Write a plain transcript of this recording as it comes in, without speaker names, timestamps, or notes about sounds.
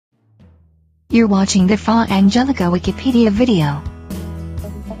You're watching the Fra Angelico Wikipedia video.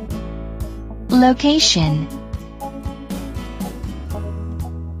 Location: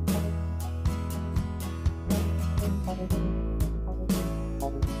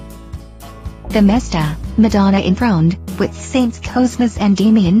 the Mesta, Madonna enthroned, with Saints Cosmas and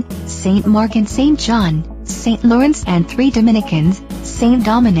Damian, Saint Mark and Saint John, Saint Florence and 3 Dominicans, Saint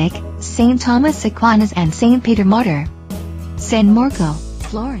Dominic, Saint Thomas Aquinas and Saint Peter Martyr. San Marco,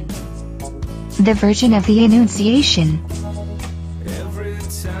 Florence. The Virgin of the Annunciation.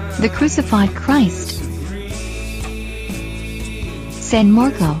 The Crucified Christ. San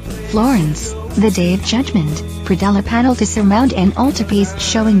Marco, Florence. The Day of Judgment, predella panel to surmount an altarpiece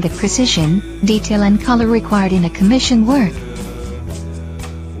showing the precision, detail and color required in a commission work.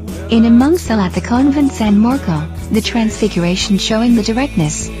 In a monk's cell at the Convent San Marco, the Transfiguration showing the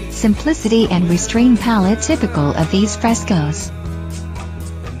directness, simplicity and restrained palette typical of these frescoes.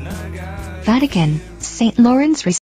 Vatican, St. Lawrence.